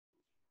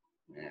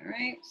All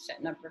right,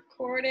 setting up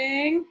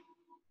recording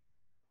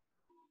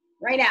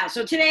right now.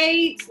 So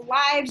today's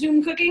live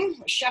Zoom cooking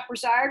with Chef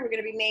Broussard. We're going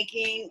to be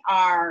making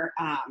our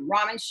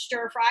ramen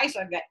stir fry. So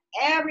I've got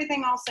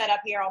everything all set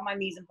up here, all my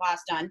mise en place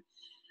done.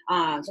 So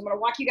I'm going to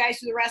walk you guys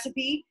through the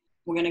recipe.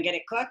 We're going to get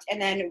it cooked,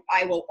 and then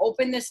I will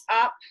open this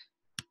up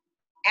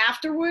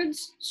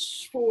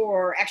afterwards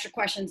for extra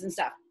questions and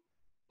stuff.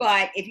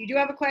 But if you do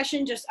have a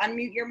question, just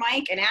unmute your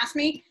mic and ask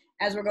me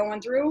as we're going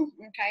through.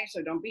 Okay,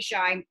 so don't be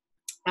shy.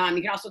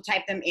 You can also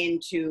type them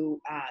into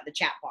the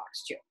chat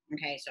box too.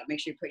 Okay, so make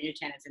sure you put your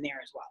attendance in there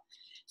as well.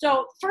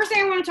 So first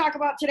thing I want to talk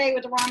about today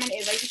with the ramen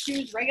is I just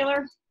use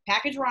regular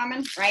packaged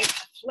ramen, right?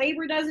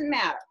 Flavor doesn't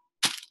matter,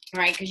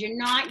 right? Because you're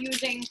not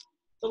using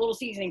the little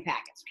seasoning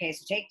packets. Okay,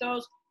 so take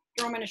those,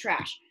 throw them in the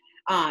trash.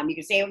 You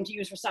can save them to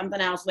use for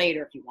something else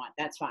later if you want.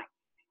 That's fine.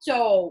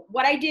 So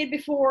what I did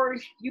before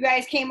you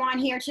guys came on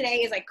here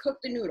today is I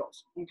cooked the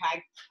noodles.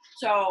 Okay,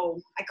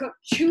 so I cooked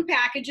 2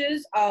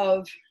 packages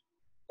of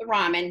the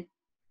ramen.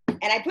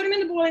 And I put them in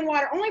the boiling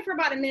water only for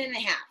about 1.5 minutes,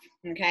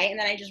 okay? And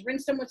then I just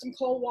rinsed them with some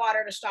cold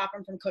water to stop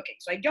them from cooking.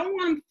 So I don't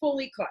want them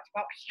fully cooked,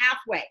 about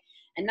halfway.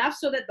 Enough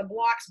so that the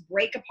blocks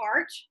break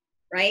apart,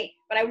 right?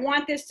 But I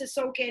want this to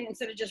soak in,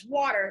 instead of just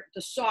water,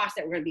 the sauce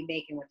that we're gonna be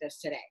making with this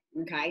today,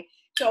 okay?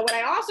 So what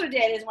I also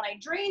did is when I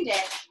drained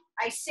it,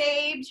 I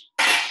saved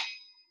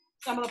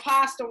some of the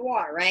pasta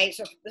water, right?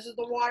 So this is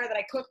the water that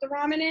I cooked the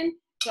ramen in.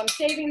 So I'm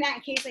saving that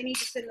in case I need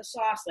to thin the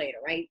sauce later,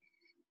 right?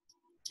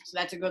 So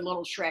that's a good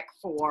little trick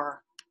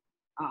for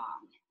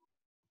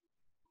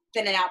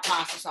thinning out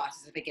pasta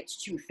sauces if it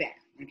gets too thin.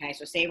 Okay,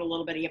 so save a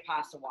little bit of your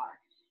pasta water.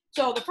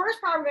 So the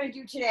first part we're going to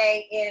do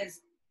today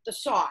is the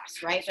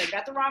sauce, right? So I've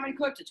got the ramen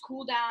cooked, it's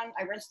cooled down.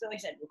 I rinsed it, like I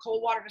said, with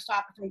cold water to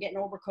stop it from getting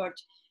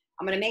overcooked.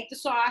 I'm going to make the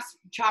sauce,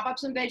 chop up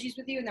some veggies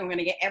with you, and then we're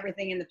going to get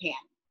everything in the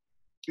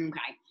pan.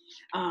 Okay.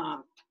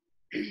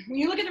 When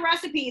you look at the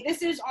recipe,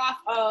 this is off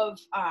of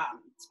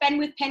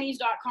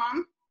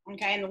spendwithpennies.com.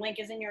 Okay, and the link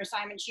is in your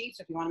assignment sheet.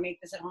 So if you want to make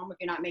this at home, if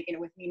you're not making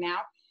it with me now.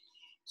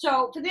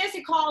 So for this,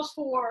 it calls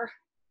for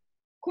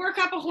 1/4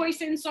 cup of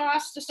hoisin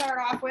sauce to start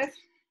off with,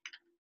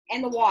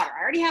 and the water.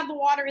 I already have the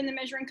water in the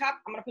measuring cup.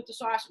 I'm going to put the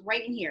sauce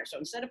right in here. So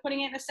instead of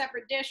putting it in a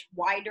separate dish,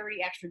 why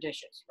dirty extra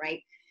dishes,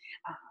 right?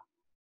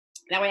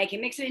 That way I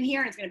can mix it in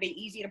here, and it's going to be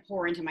easy to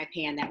pour into my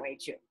pan that way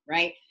too,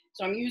 right?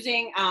 So I'm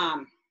using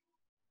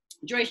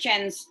Joyce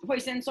Chen's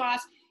hoisin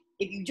sauce.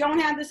 If you don't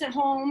have this at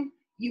home,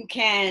 you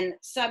can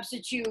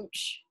substitute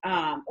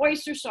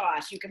oyster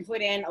sauce. You can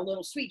put in a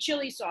little sweet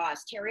chili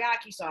sauce,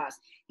 teriyaki sauce,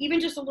 even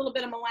just a little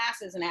bit of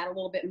molasses and add a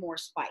little bit more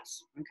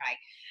spice, okay?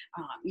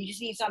 You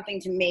just need something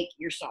to make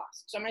your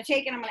sauce. So I'm gonna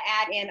take and I'm gonna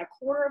add in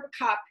 1/4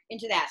 cup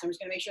into that. So I'm just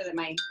gonna make sure that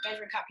my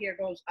measuring cup here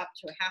goes up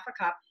to 1/2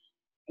 cup.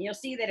 And you'll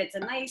see that it's a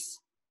nice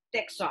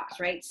thick sauce,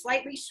 right?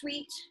 Slightly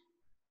sweet.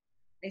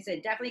 Like I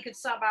said, definitely could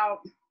sub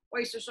out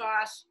oyster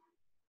sauce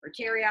or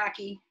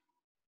teriyaki.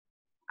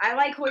 I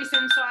like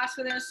hoisin sauce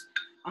for this.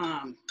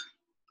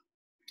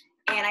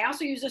 And I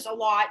also use this a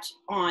lot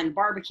on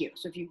barbecue.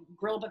 So if you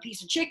grill up a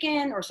piece of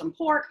chicken or some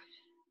pork,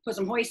 put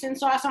some hoisin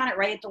sauce on it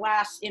right at the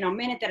last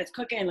minute that it's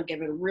cooking, and it'll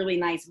give it a really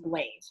nice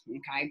glaze,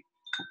 okay?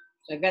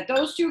 So I've got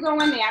those 2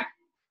 going there.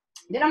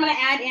 Then I'm gonna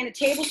add in 1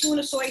 tablespoon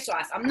of soy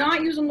sauce. I'm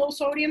not using low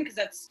sodium because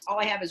that's all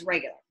I have is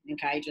regular,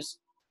 okay? Just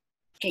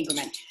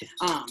increment.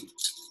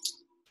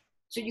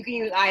 So you can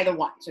use either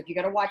one. So if you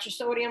gotta watch your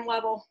sodium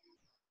level,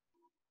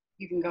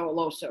 you can go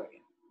low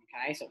sodium.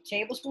 Okay, so 1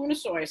 tablespoon of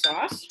soy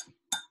sauce,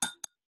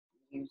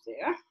 use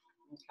there,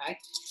 okay?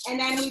 And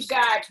then we've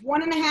got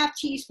 1.5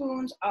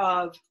 teaspoons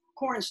of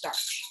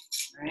cornstarch,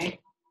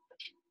 right?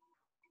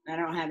 I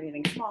don't have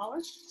anything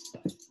smaller.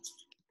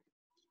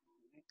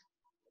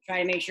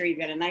 Try to make sure you've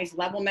got a nice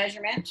level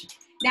measurement.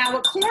 Now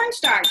with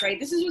cornstarch, right,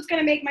 this is what's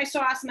gonna make my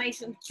sauce nice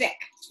and thick.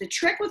 The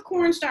trick with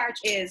cornstarch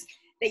is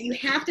that you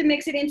have to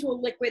mix it into a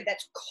liquid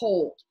that's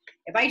cold.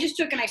 If I just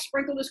took and I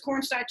sprinkled this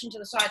cornstarch into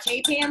the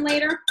saute pan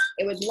later,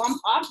 it would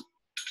lump up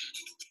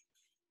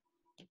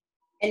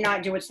and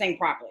not do its thing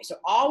properly. So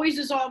always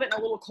dissolve it in a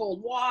little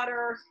cold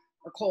water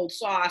or cold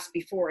sauce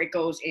before it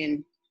goes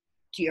in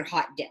to your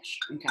hot dish,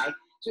 okay?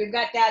 So we've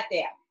got that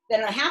there.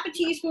 Then 1/2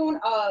 teaspoon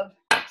of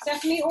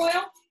sesame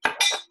oil.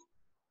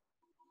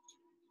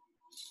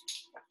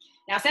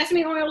 Now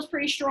sesame oil is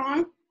pretty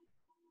strong.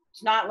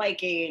 It's not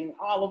like an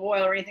olive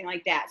oil or anything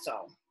like that,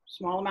 so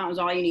small amount is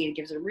all you need. It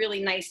gives it a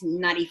really nice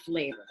nutty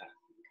flavor,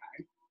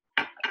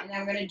 okay? And then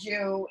I'm gonna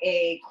do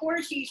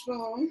 1/4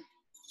 teaspoon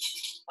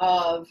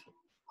of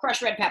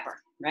crushed red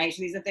pepper, right?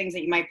 So these are things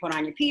that you might put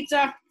on your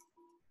pizza,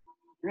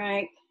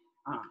 right?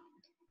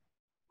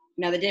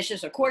 Now the dish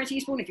is 1/4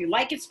 teaspoon. If you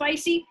like it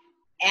spicy,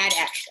 add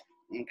extra,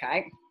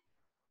 okay?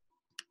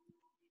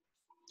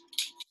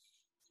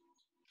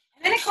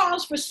 And then it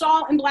calls for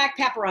salt and black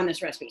pepper on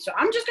this recipe. So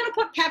I'm just gonna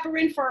put pepper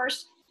in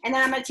first, and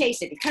then I'm gonna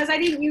taste it. Because I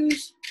didn't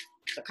use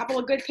a couple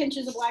of good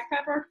pinches of black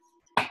pepper,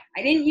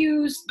 I didn't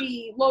use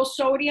the low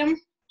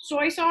sodium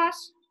soy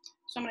sauce,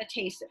 so I'm gonna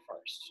taste it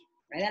first.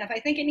 And then if I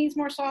think it needs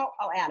more salt,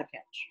 I'll add a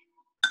pinch.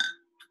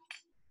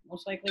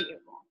 Most likely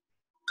it won't.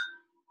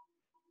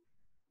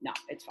 No,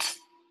 it's fine.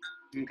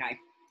 Okay.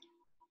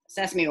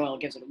 Sesame oil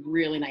gives it a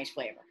really nice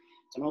flavor.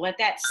 So I'm gonna let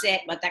that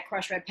sit, let that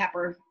crushed red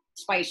pepper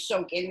spice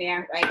soak in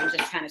there, right? And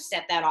just kind of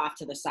set that off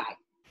to the side.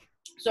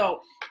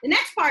 So the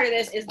next part of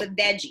this is the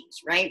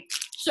veggies, right?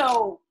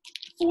 So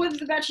for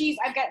the veggies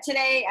I've got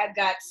today, I've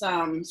got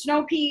some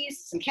snow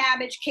peas, some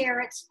cabbage,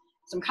 carrots,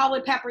 some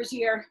colored peppers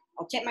here.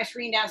 I'll tip my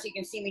screen down so you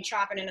can see me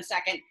chopping in a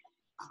second.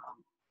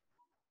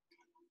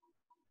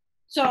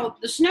 So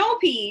the snow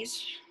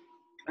peas,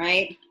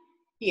 right,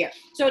 here.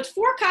 So it's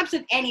 4 cups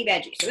of any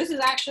veggie. So this is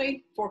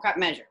actually 4-cup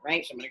measure,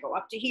 right? So I'm gonna go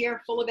up to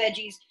here, full of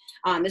veggies.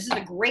 This is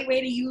a great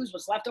way to use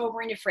what's left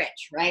over in your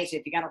fridge, right? So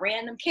if you got a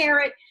random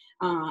carrot,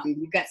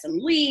 you've got some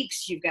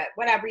leeks, you've got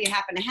whatever you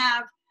happen to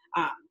have,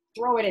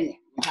 throw it in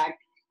there, okay?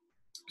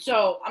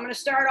 So I'm gonna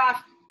start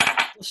off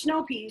with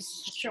snow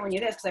peas, just showing you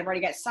this because I've already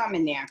got some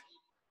in there.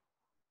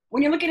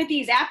 When you're looking at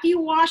these, after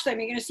you wash them,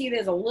 you're gonna see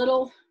there's a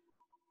little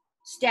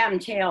stem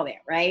tail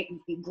there, right?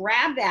 You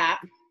grab that,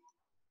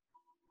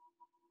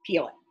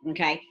 peel it,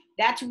 okay?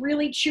 That's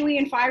really chewy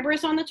and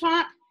fibrous on the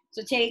top,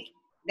 so take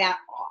that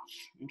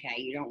off,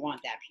 okay? You don't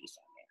want that piece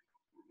on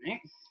there, all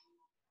right?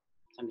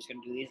 So I'm just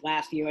gonna do these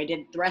last few. I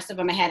did the rest of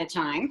them ahead of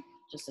time,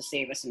 just to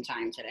save us some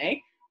time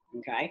today,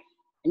 okay?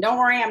 And don't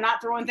worry, I'm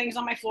not throwing things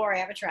on my floor. I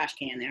have a trash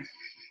can there,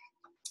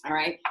 all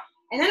right?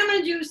 And then I'm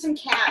gonna do some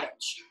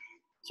cabbage.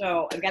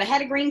 So I've got a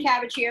head of green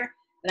cabbage here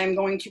that I'm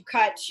going to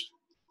cut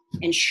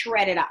and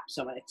shred it up.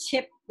 So I'm gonna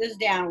tip this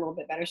down a little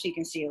bit better so you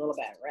can see a little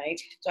better, right?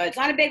 So it's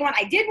not a big one.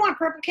 I did want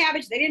purple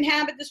cabbage. They didn't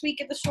have it this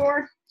week at the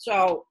store.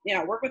 So, you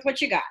know, work with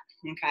what you got,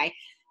 okay?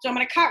 So I'm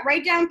gonna cut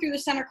right down through the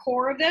center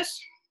core of this.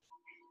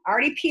 I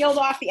already peeled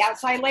off the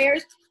outside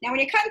layers. Now when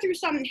you're cutting through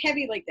something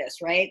heavy like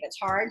this, right, that's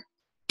hard,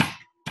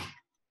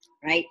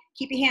 right,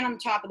 keep your hand on the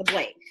top of the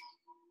blade,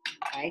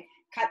 okay?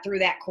 Cut through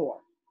that core.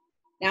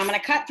 Now I'm gonna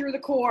cut through the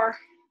core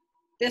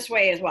this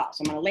way as well.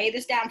 So I'm gonna lay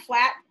this down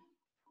flat,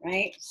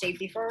 right?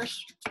 Safety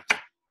first,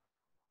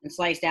 and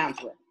slice down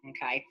through it,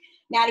 okay?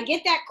 Now to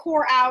get that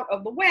core out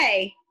of the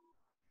way,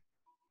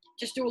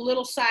 just do a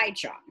little side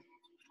chop,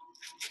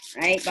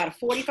 right? About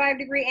a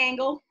 45-degree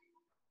angle,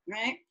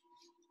 right?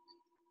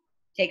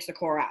 Takes the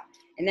core out.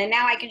 And then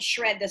now I can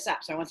shred this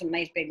up. So I want some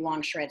nice big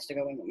long shreds to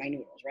go in with my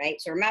noodles, right?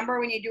 So remember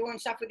when you're doing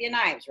stuff with your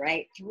knives,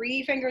 right?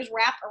 3 fingers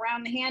wrap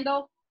around the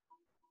handle,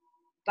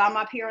 thumb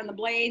up here on the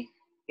blade,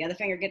 the other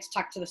finger gets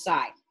tucked to the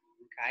side,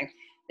 okay?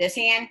 This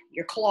hand,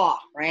 your claw,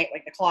 right?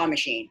 Like the claw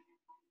machine.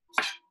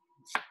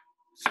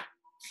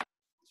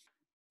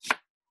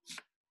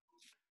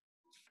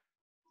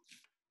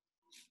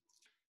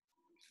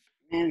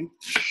 And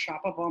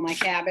chop up all my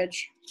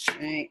cabbage,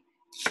 right?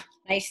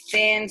 Nice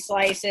thin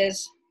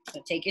slices.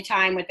 So take your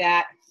time with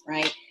that,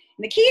 right?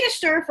 And the key to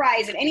stir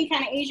fries in any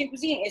kind of Asian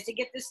cuisine is to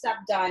get this stuff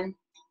done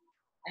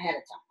ahead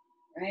of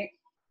time, right?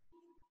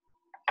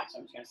 So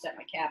I'm just gonna set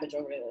my cabbage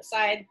over to the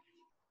side.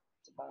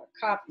 It's about a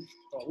cup,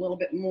 go a little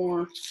bit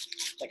more.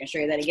 So I can show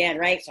you that again,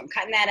 right? So I'm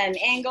cutting that at an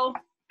angle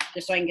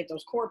just so I can get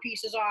those core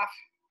pieces off,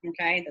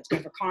 okay? That's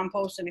good for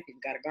composting if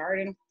you've got a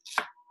garden.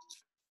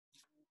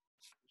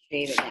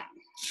 Shave it down.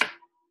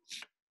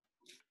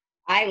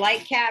 I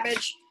like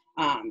cabbage.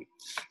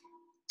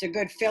 It's a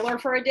good filler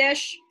for a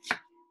dish.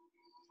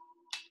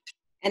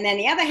 And then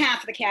the other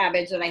half of the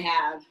cabbage that I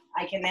have,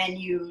 I can then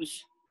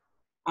use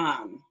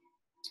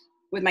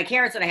with my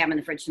carrots that I have in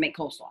the fridge to make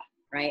coleslaw,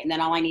 right? And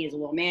then all I need is a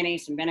little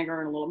mayonnaise, some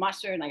vinegar, and a little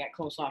mustard, and I got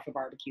coleslaw for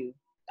barbecue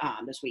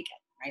this weekend,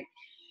 right?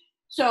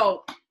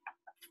 So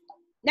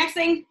next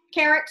thing,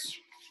 carrots,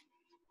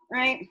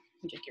 right?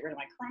 Just get rid of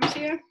my crumbs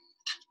here.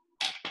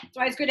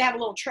 So it's good to have a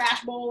little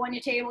trash bowl on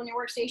your table in your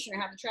workstation, or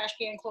have the trash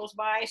can close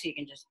by so you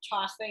can just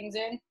toss things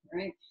in,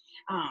 right?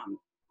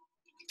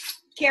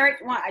 Carrot,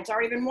 it's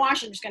already been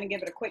washed. I'm just going to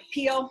give it a quick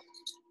peel,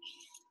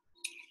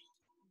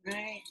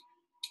 right?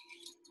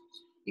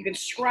 You can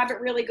scrub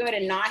it really good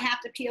and not have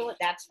to peel it.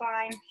 That's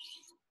fine.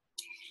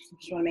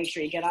 Just want to make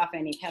sure you get off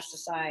any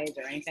pesticides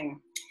or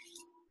anything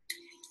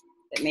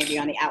that may be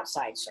on the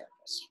outside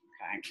surface,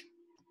 okay?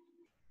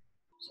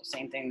 So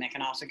same thing, that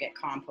can also get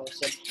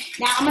composted.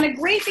 Now I'm going to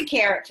grate the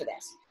carrot for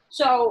this.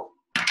 So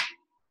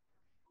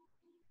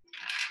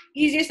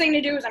easiest thing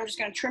to do is I'm just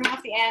going to trim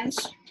off the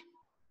ends.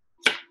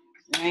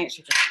 All right,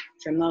 so just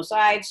trim those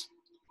sides.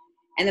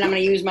 And then I'm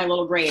going to use my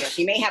little grater.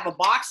 So you may have a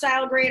box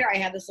style grater. I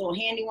have this little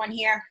handy one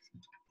here,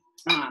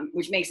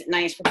 which makes it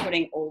nice for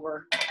putting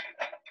over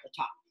the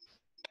top.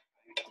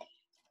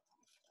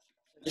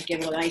 Just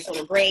give it a nice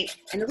little grate.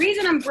 And the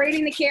reason I'm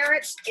grating the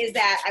carrots is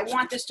that I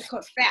want this to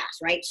cook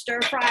fast, right?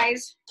 Stir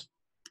fries,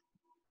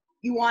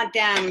 you want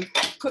them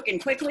cooking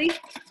quickly,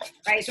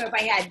 right? So if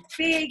I had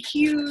big,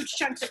 huge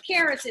chunks of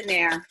carrots in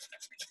there,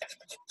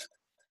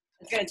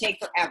 it's going to take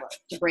forever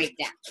to break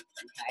down,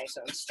 okay?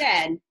 So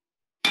instead,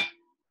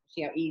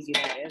 see how easy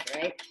that is,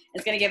 right?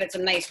 It's going to give it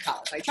some nice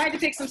color. So I tried to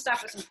pick some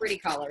stuff with some pretty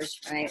colors,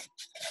 right?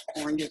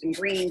 Oranges and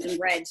greens and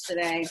reds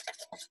today.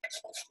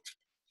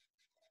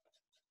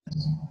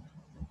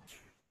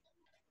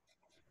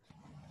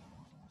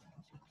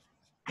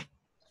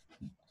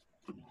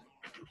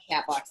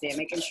 Cat box there,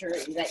 making sure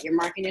that you're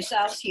marking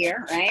yourselves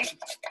here, right?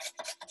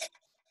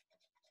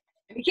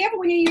 And be careful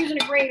when you're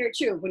using a grater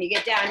too, when you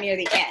get down near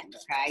the end,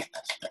 okay?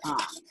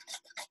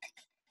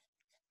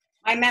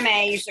 My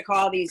mama used to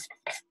call these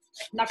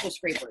knuckle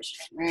scrapers,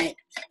 right,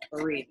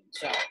 for a reason.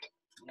 So,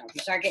 you know, if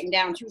you start getting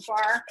down too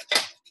far,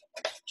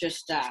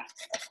 just, that's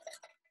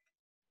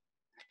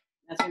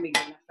gonna be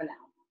good enough for now.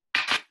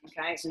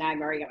 Okay, so now I've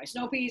already got my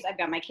snow peas, I've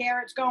got my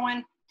carrots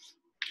going,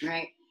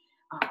 right?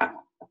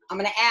 I'm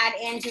gonna add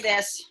into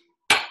this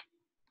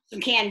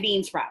some canned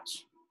bean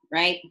sprouts,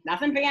 right?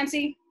 Nothing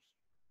fancy,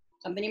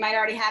 something you might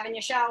already have in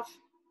your shelf.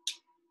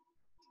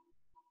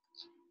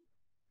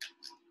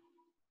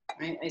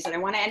 Right? I said I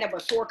want to end up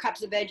with 4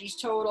 cups of veggies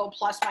total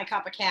plus my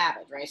cup of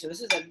cabbage, right? So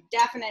this is a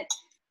definite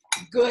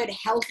good,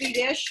 healthy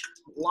dish.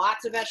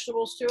 Lots of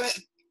vegetables to it.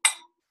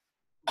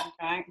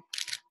 Okay.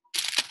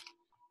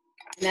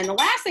 And then the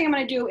last thing I'm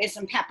going to do is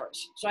some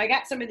peppers. So I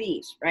got some of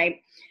these,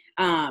 right?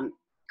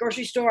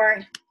 Grocery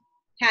store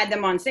had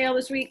them on sale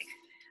this week.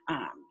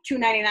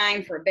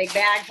 $2.99 for a big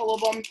bag full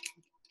of them.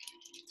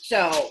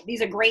 So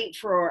these are great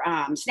for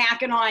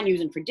snacking on,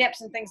 using for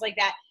dips and things like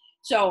that.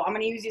 So I'm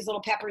going to use these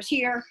little peppers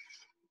here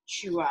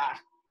to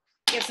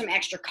give some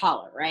extra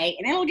color, right?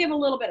 And it'll give a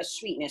little bit of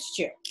sweetness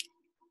too.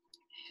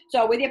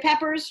 So with your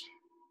peppers,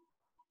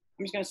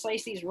 I'm just going to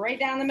slice these right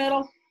down the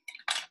middle,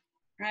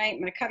 right? I'm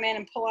going to come in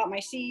and pull out my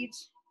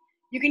seeds.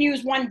 You can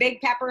use one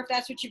big pepper if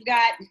that's what you've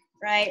got,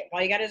 right?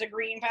 All you got is a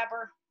green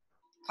pepper.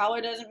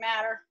 Color doesn't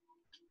matter.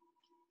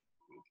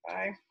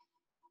 Okay.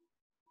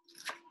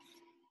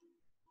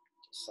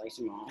 Just slice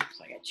them all.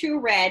 So I got 2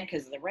 red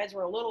because the reds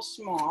were a little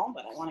small,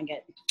 but I want to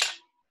get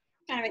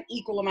kind of an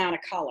equal amount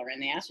of color in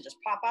there. So just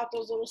pop out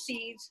those little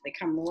seeds. They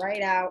come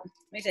right out.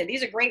 Like I said,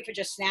 these are great for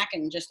just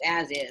snacking just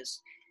as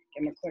is.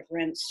 Give them a quick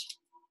rinse.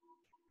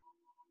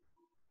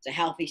 It's a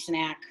healthy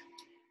snack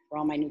for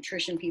all my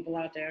nutrition people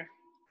out there.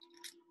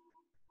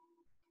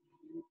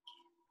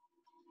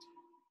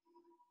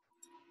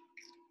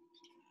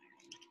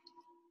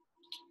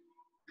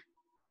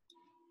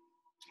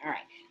 All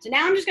right, so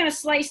now I'm just gonna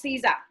slice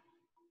these up,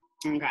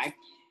 okay?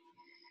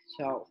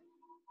 So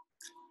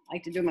I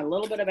like to do them a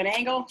little bit of an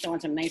angle. So I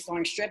want some nice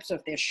long strips. So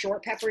if they're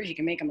short peppers, you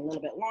can make them a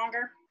little bit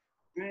longer,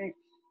 right?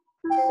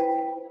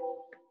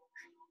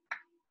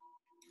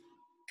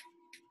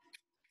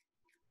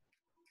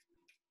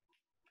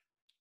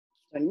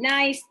 So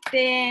nice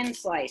thin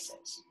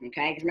slices,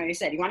 okay? Because remember I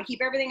said, you want to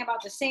keep everything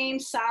about the same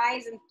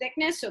size and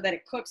thickness so that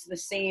it cooks the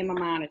same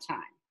amount of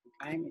time,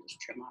 okay? Let me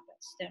just trim off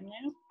that stem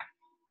now.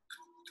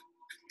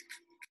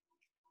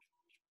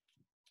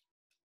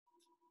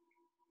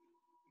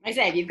 Like I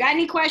said, if you've got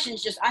any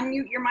questions, just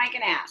unmute your mic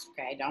and ask,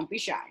 okay? Don't be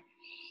shy.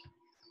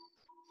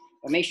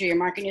 But make sure you're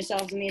marking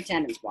yourselves in the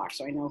attendance box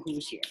so I know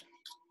who's here.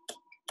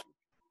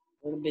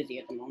 A little busy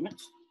at the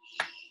moment.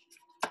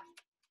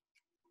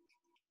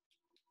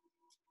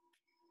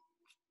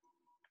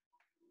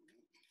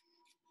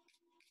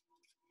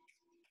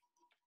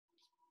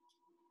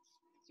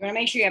 You want to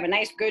make sure you have a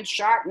nice, good,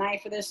 sharp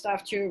knife for this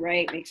stuff too,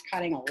 right? Makes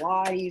cutting a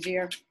lot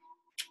easier.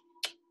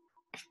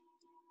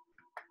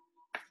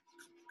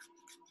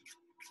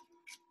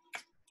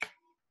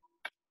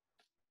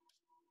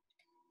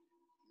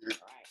 All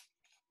right.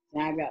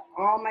 Now I've got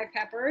all my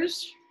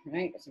peppers,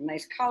 right? Got some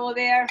nice color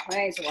there,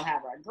 right? So we'll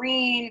have our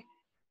green,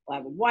 we'll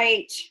have a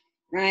white,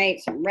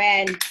 right? Some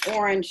red,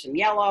 orange, some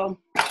yellow,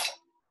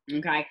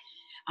 okay?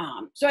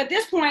 So at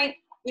this point,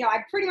 you know, I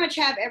pretty much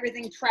have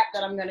everything prepped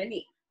that I'm gonna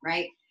need,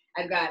 right?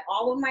 I've got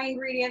all of my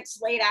ingredients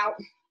laid out,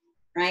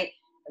 right?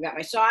 I've got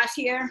my sauce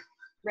here,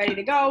 ready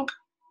to go.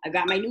 I've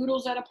got my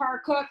noodles that are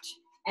par cooked,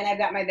 and I've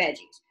got my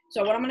veggies.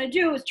 So what I'm gonna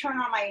do is turn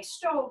on my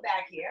stove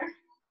back here,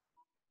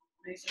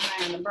 nice and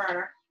high on the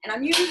burner, and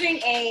I'm using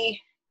a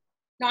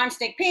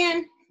non-stick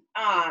pan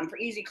for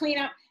easy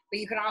cleanup, but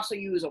you can also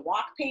use a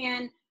wok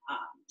pan,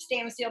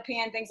 stainless steel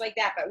pan, things like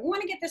that. But we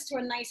wanna get this to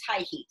a nice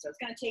high heat, so it's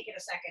gonna take it a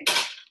second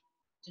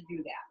to do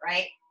that,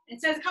 right?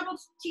 It says a couple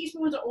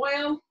teaspoons of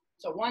oil.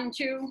 So 1,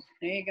 2,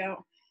 there you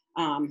go.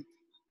 I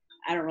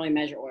don't really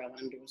measure oil when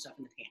I'm doing stuff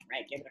in the pan,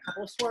 right? Give it a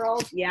couple of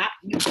swirls. Yeah,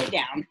 you put it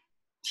down.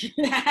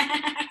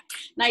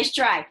 Nice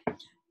try.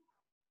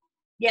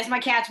 Yes, my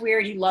cat's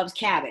weird. He loves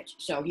cabbage.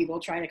 So he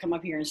will try to come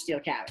up here and steal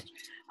cabbage.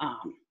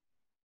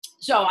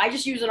 So I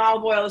just use an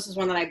olive oil. This is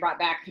one that I brought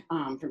back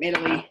from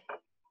Italy.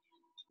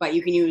 But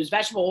you can use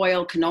vegetable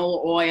oil,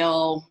 canola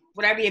oil,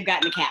 whatever you've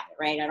got in the cabinet,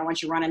 right? I don't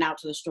want you running out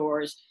to the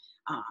stores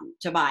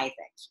to buy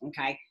things,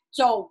 okay?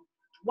 So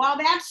while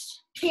that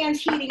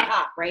pan's heating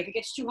up, right, if it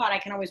gets too hot, I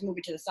can always move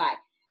it to the side.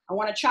 I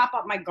want to chop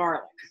up my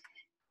garlic,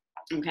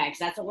 okay, because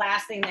that's the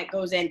last thing that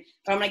goes in.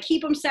 But I'm going to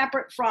keep them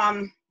separate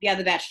from the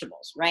other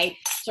vegetables, right?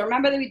 So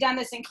remember that we've done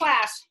this in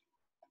class,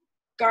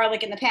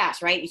 garlic in the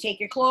past, right? You take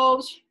your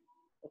cloves,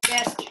 with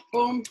this,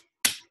 boom.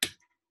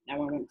 That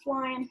one went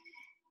flying.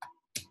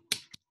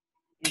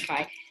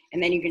 Okay,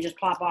 and then you can just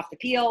pop off the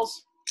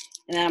peels,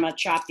 and then I'm going to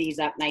chop these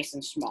up nice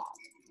and small,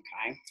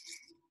 okay?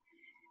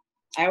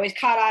 I always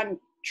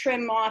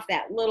trim off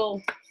that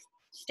little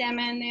stem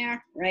in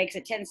there, right? Because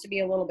it tends to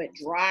be a little bit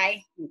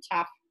dry and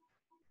tough,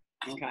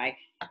 okay?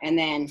 And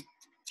then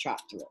chop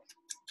through,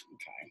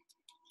 okay?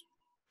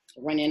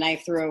 So run your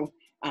knife through.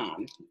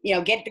 You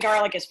know, get the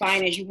garlic as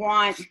fine as you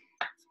want.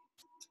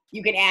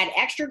 You can add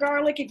extra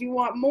garlic if you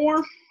want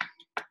more,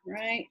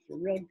 right? If you're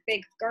a really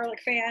big garlic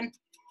fan.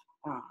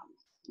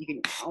 You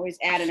can always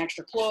add an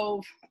extra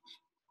clove.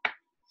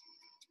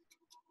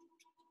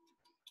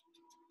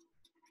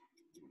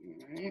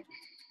 All right.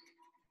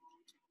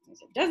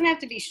 It doesn't have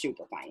to be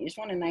super fine. You just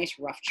want a nice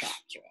rough chop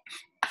to it,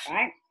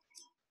 okay?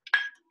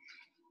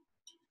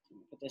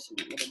 Put this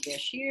in a little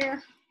dish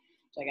here.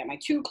 So I got my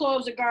 2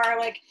 cloves of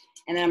garlic,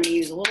 and then I'm gonna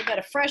use a little bit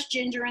of fresh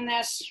ginger in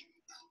this.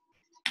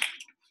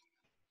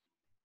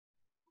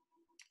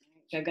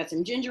 So I've got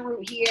some ginger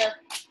root here.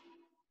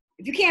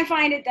 If you can't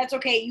find it, that's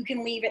okay. You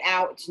can leave it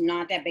out. It's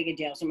not that big a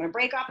deal. So I'm gonna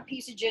break off a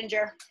piece of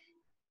ginger,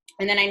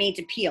 and then I need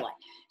to peel it.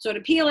 So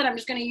to peel it, I'm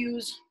just gonna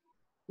use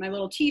my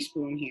little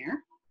teaspoon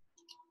here,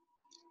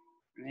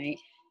 right?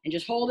 And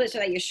just hold it so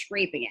that you're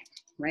scraping it,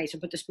 right? So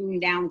put the spoon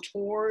down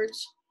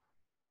towards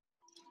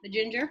the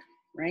ginger,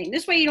 right? And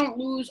this way you don't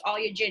lose all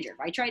your ginger. If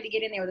I tried to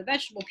get in there with a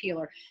vegetable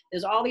peeler,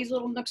 there's all these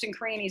little nooks and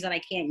crannies that I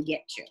can't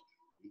get to,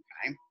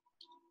 okay?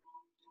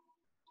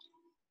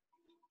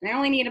 And I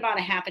only need about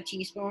a half a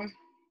teaspoon.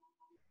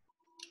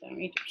 So I don't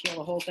need to peel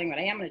the whole thing, but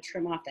I am going to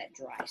trim off that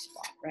dry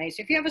spot, right?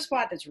 So if you have a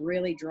spot that's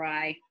really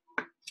dry,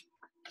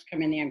 just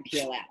come in there and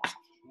peel that off,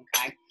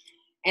 okay?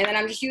 And then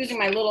I'm just using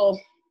my little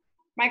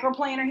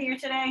microplaner here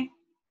today.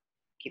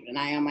 Keep an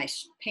eye on my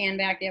pan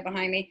back there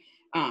behind me.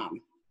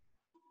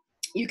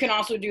 You can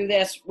also do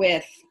this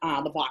with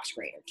the box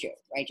grater too,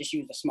 right? Just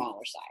use the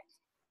smaller side.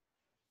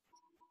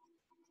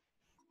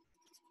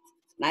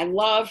 And I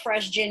love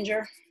fresh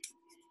ginger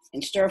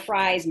and stir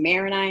fries,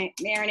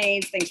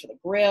 marinades, things for the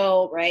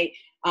grill, right?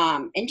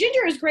 And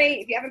ginger is great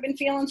if you haven't been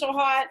feeling so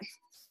hot,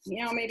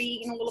 you know, maybe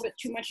eating a little bit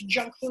too much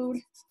junk food,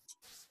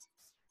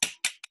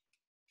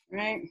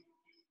 right? You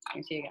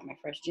can see I got my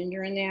fresh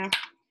ginger in there.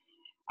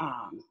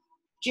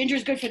 Ginger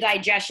is good for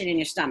digestion in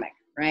your stomach,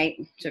 right?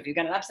 So if you've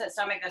got an upset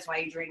stomach, that's why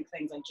you drink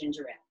things like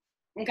ginger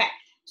ale. Okay,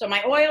 so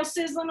my oil's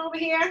sizzling over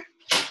here,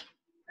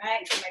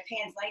 right? So my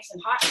pan's nice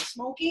and hot and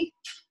smoky,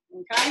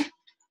 okay?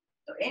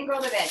 So in go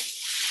the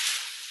veggies.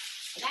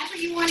 And that's what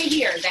you want to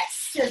hear, that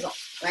sizzle,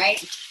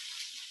 right?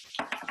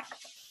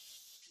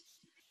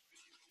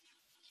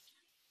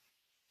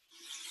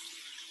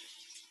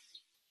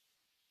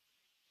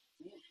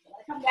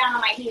 I come down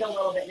on my heat a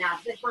little bit now.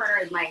 This burner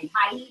is my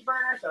high heat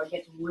burner, so it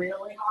gets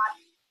really hot.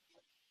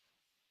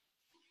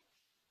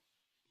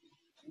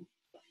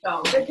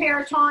 So good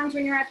pair of tongs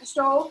when you're at the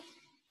stove,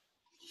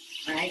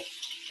 right?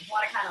 Just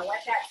want to kind of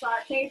let that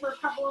saute for a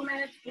couple of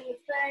minutes, do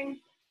its thing.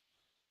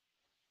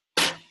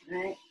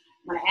 Right?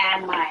 I'm going to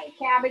add my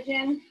cabbage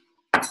in.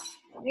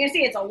 You can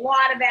see it's a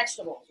lot of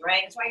vegetables,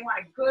 right? That's why you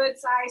want a good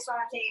size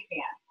saute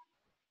pan.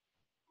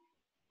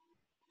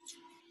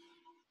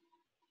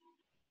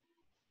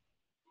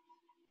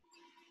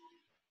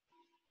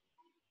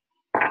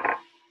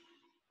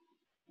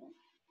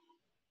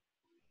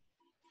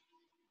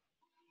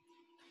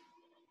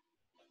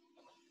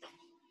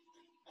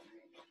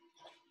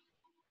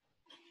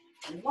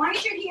 As long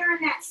as you're hearing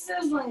that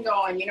sizzling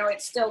going, you know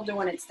it's still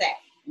doing its thing,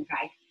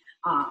 okay?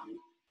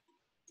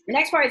 The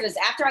next part is this.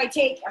 After I'm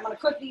going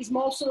to cook these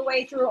most of the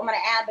way through, I'm going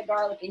to add the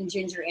garlic and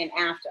ginger in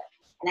after.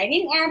 And I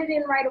didn't add it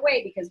in right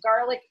away because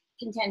garlic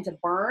can tend to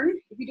burn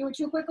if you do it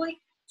too quickly.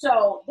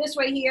 So this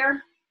way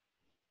here,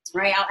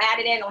 right, I'll add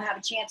it in. It'll have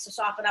a chance to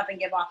soften up and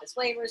give off its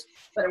flavors,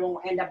 but it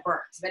won't end up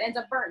burnt. If it ends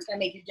up burnt, it's going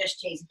to make your dish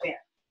taste bitter.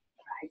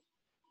 Right?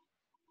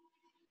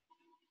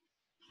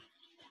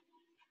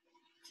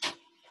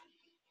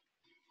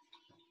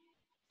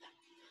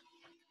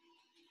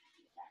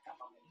 Back up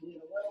on the heat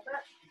a little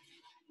bit.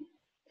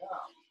 Oh,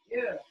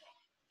 beautiful.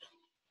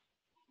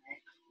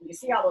 Right. You can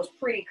see all those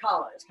pretty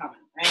colors coming,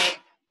 right?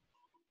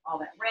 All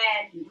that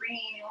red, and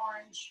green,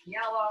 orange,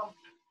 yellow.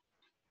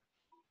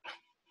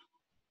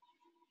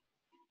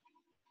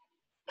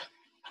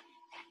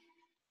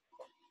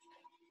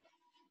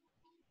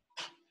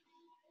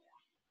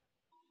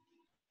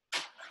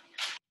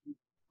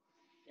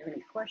 Do you have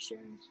any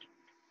questions?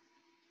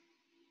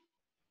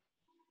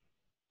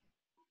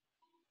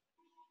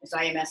 I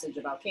saw your message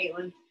about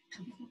Caitlin.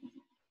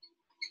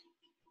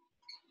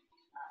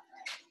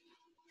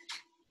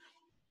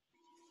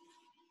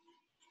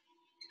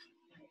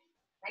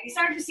 Like you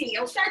start to see,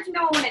 you'll start to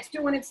know when it's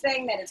doing its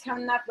thing, that it's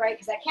coming up, right?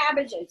 Because that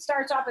cabbage, it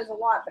starts off as a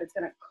lot, but it's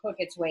going to cook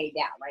its way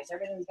down, right? So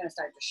everything's going to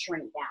start to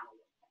shrink down a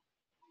little bit.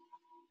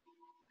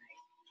 Right?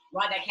 You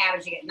want that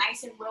cabbage to get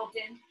nice and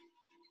wilted.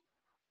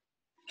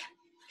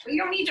 But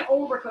you don't need to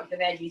overcook the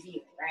veggies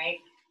either, right?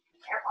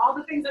 All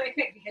the things that I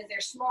picked, because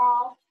they're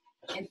small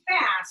and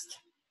fast,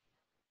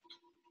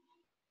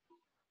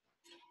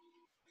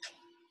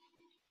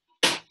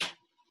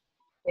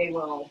 they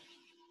will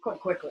cook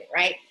quickly,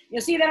 right?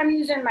 You'll see that I'm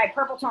using my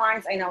purple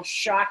tongs. I know,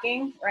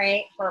 shocking,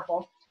 right?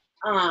 Purple.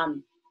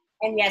 And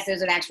yes,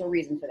 there's an actual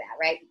reason for that,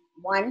 right?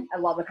 One, I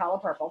love the color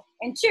purple.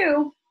 And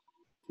two,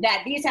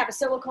 that these have a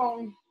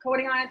silicone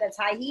coating on it that's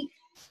high heat.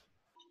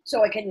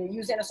 So it can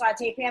use it in a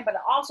saute pan, but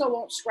it also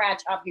won't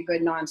scratch up your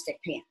good nonstick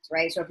pans,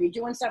 right? So if you're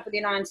doing stuff with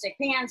your nonstick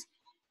pans,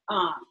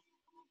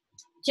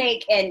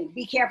 take, and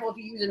be careful if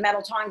you're using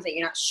metal tongs that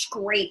you're not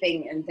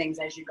scraping and things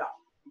as you go,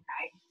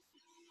 okay?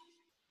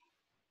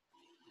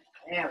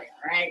 There we go,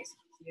 right?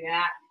 See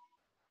that?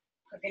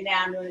 Cooking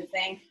down, doing its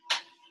thing.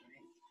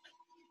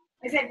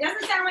 Like I said, it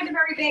doesn't sound like a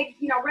very big,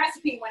 you know,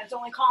 recipe when it's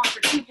only calling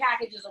for 2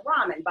 packages of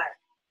ramen, but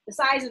the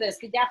size of this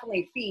could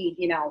definitely feed,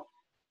 you know,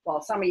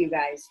 well, some of you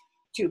guys,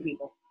 2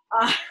 people,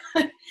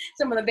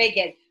 some of the big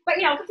kids, but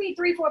you know, it could feed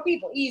 3, 4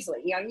 people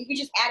easily. You know, you can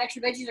just add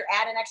extra veggies or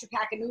add an extra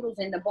pack of noodles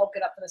in to bulk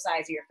it up for the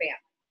size of your family.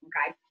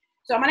 Okay,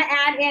 so I'm gonna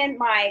add in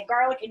my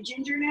garlic and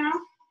ginger now. All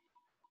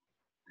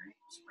right,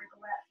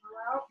 sprinkle that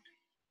throughout.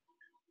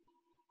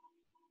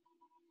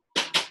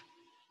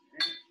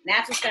 And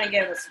that's what's gonna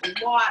give us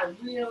a lot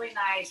of really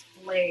nice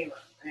flavor,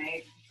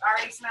 right? It's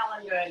already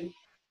smelling good.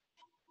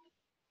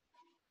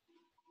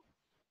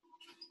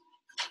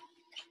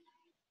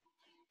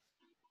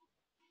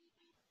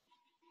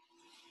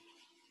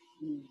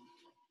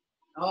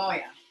 Oh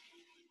yeah.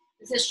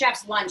 This is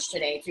chef's lunch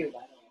today too, by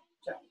the way.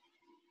 So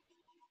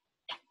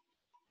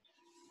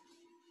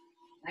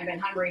I've been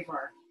hungry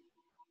for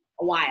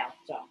a while,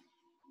 so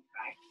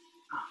okay.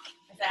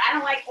 I said I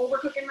don't like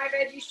overcooking my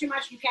veggies too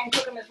much. You can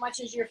cook them as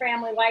much as your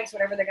family likes,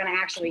 whatever they're gonna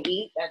actually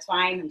eat. That's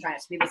fine. I'm trying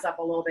to speed this up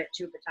a little bit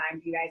too for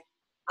time for you guys.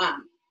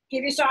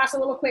 Give your sauce a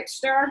little quick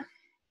stir,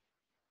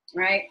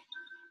 right?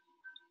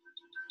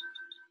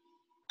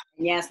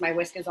 And yes, my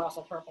whisk is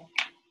also purple.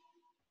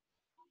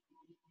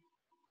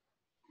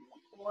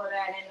 Pour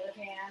that into the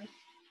pan.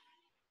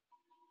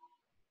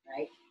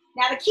 Right.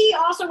 Now the key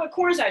also with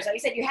cornstarch, like I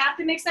said, you have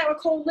to mix that with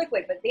cold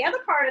liquid, but the other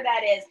part of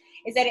that is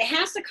that it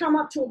has to come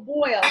up to a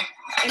boil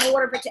in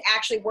order for it to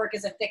actually work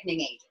as a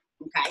thickening agent,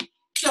 okay?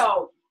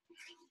 So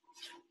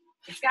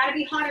it's got to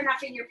be hot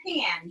enough in your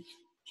pan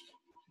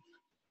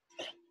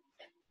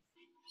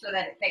so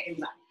that it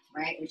thickens up,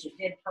 right? Which it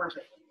did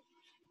perfectly.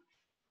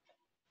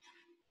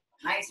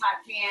 Nice hot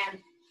pan,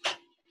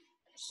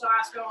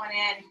 sauce going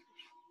in.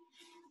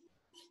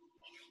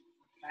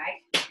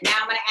 Right? Now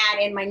I'm going to add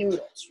in my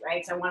noodles,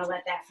 right? So I want to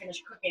let that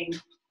finish cooking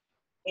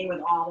in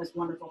with all this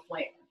wonderful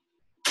flavor.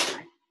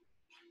 Okay?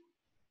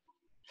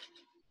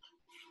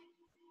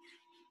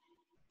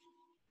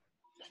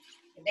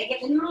 If they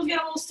get the noodles get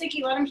a little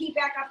sticky, let them heat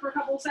back up for a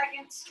couple of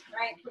seconds,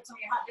 right? Put some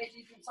of your hot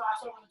veggies and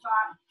sauce over the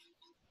top.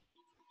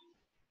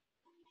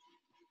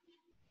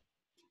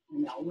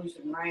 And they'll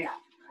loosen right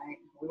up, right?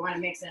 We want to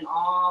mix in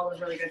all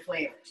those really good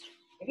flavors.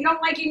 If you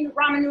don't like eating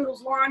ramen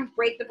noodles long,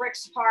 break the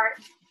bricks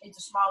apart into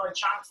smaller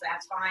chunks,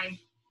 that's fine.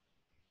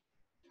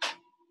 All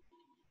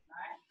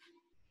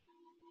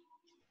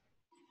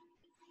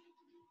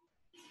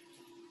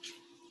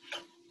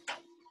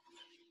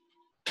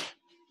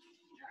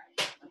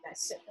right, let that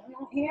sit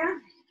down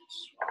here.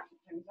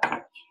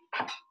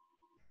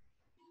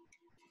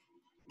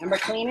 Remember,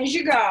 clean as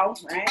you go,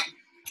 right?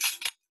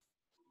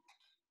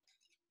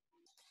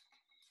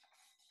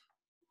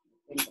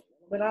 A little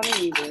bit on the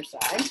easier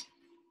side.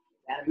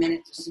 Got a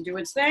minute just to do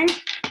its thing.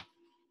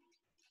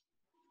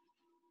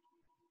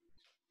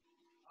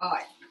 All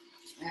right,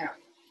 there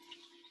we go.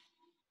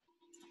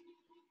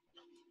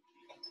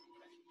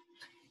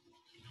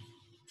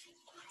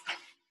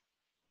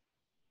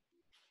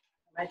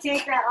 I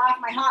take that off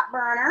my hot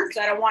burner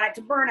because I don't want it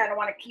to burn. I don't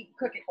want to keep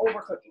cooking,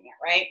 overcooking it,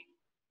 right?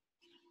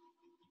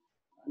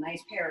 A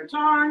nice pair of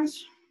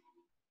tongs.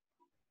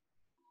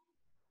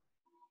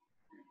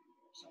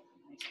 So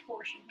a nice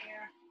portion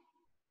here.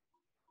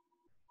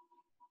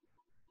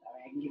 That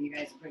way I can give you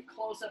guys a quick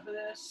close-up of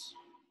this.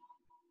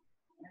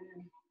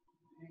 And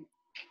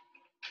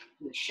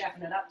do the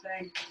chefing it up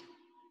thing.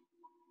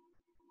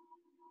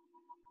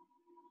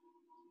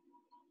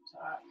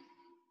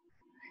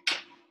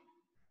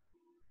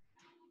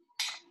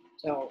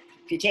 So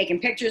if you're taking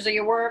pictures of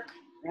your work,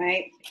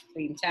 right?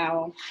 Clean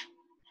towel.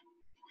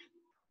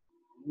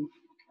 Okay.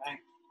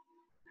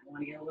 I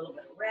want to get a little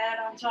bit of red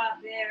on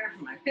top there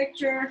for my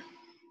picture.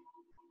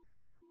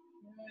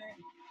 Right.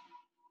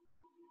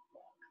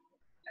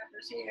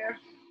 Peppers here,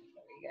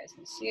 so you guys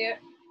can see it.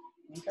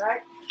 Okay.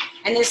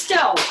 And there's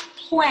still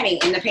plenty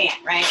in the pan,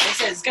 right? It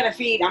says it's gonna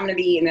feed. I'm gonna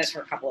be eating this for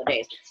a couple of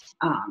days.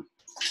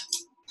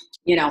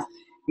 You know,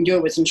 you can do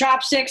it with some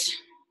chopsticks.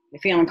 You're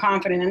feeling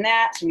confident in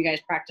that. Some of you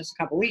guys practiced a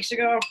couple weeks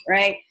ago,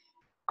 right?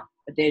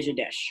 But there's your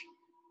dish.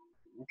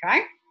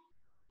 Okay.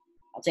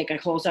 I'll take a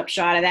close-up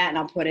shot of that and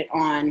I'll put it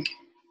on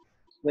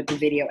with the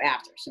video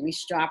after. So let me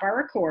stop our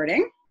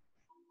recording.